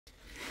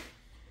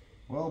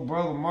Well,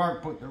 Brother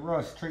Mark put the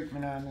rust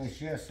treatment on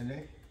this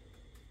yesterday,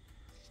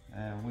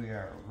 and we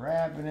are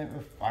wrapping it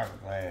with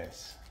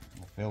fiberglass.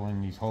 We'll fill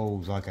in these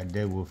holes like I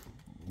did with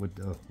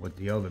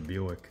the other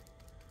Buick.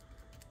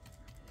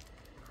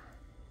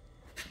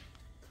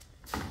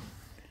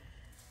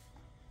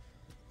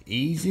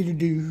 Easy to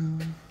do,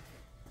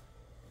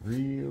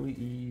 really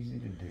easy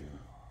to do.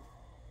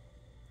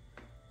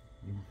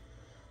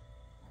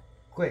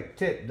 Quick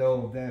tip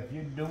though, that if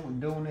you're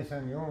doing this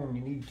on your own,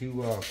 you need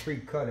to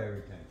pre-cut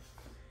everything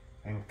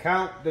and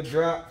count the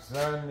drops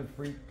on the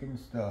freaking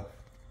stuff,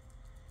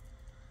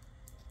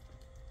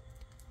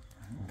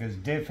 because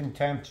different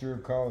temperature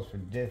calls for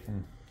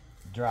different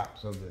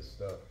drops of this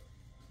stuff,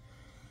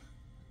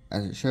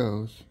 as it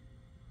shows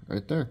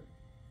right there.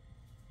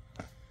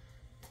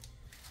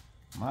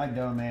 My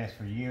dumb ass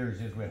for years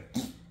just went,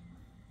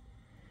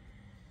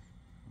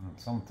 and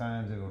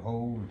sometimes it would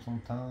hold and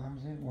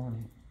sometimes it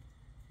wouldn't.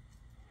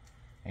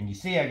 And you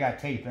see I got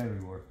tape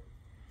everywhere.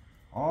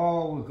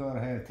 Always gotta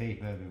have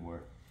tape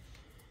everywhere.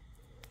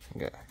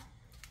 Yeah.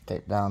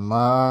 Tape down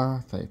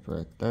there, tape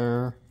right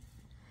there.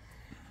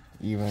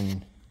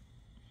 Even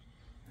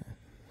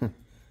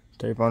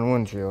tape on the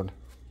windshield.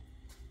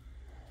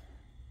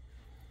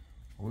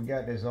 We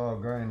got this all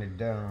grinded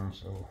down,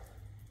 so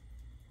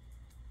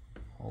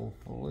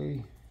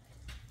hopefully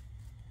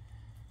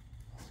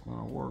it's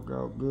gonna work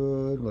out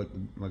good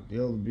like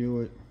the other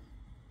Buick.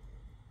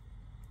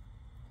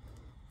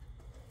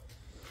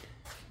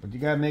 But you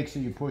gotta make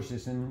sure you push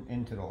this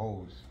into the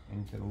holes,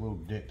 into the little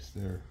dips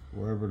there,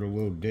 wherever the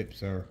little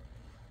dips are.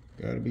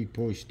 Gotta be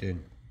pushed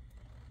in.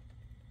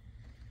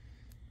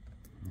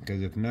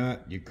 Because if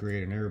not, you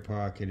create an air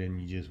pocket and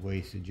you just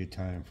wasted your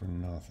time for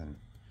nothing.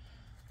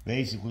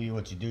 Basically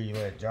what you do, you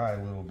let it dry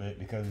a little bit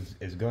because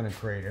it's gonna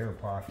create air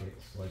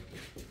pockets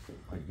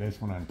like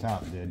this one on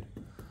top did.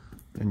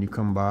 Then you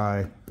come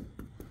by,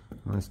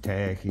 when it's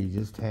tacky,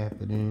 just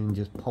tap it in,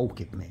 just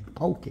poke it, man.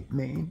 Poke it,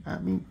 man. I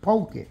mean,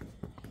 poke it.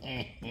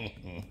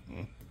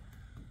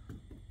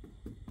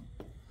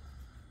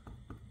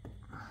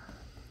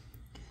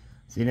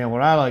 See, now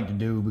what I like to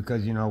do,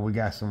 because you know we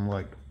got some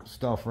like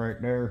stuff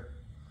right there,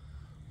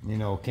 you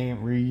know, can't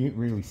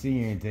really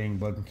see anything,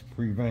 but to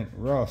prevent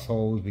rust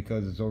holes,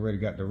 because it's already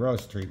got the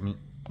rust treatment,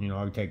 you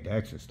know, I take the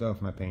extra stuff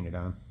and I paint it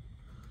on.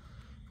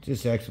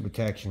 Just extra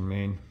protection,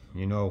 man.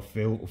 You know,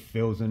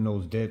 fills in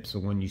those dips, so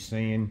when you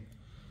sand,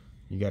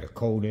 you got a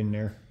coat in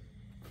there.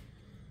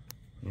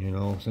 You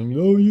know, some,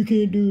 oh, you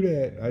can't do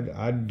that.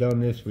 I've done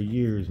this for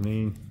years,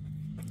 man.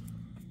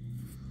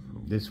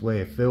 This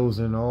way it fills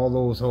in all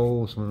those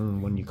holes.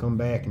 When you come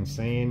back and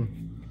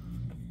sand,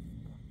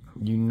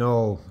 you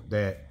know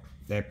that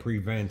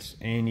prevents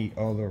any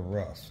other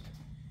rust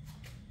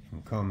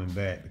from coming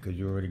back, because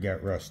you already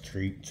got rust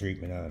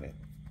treatment on it.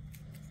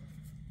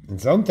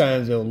 And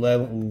sometimes it'll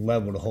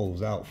level the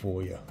holes out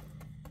for you.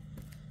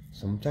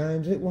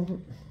 Sometimes it won't.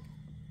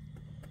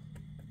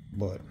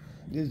 But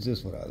this is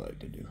just what I like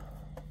to do.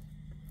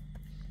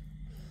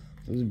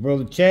 This is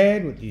Brother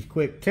Chad with these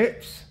quick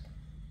tips.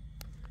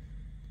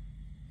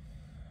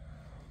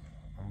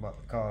 I'm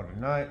about to call it a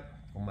night.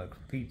 We'll make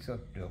some pizza.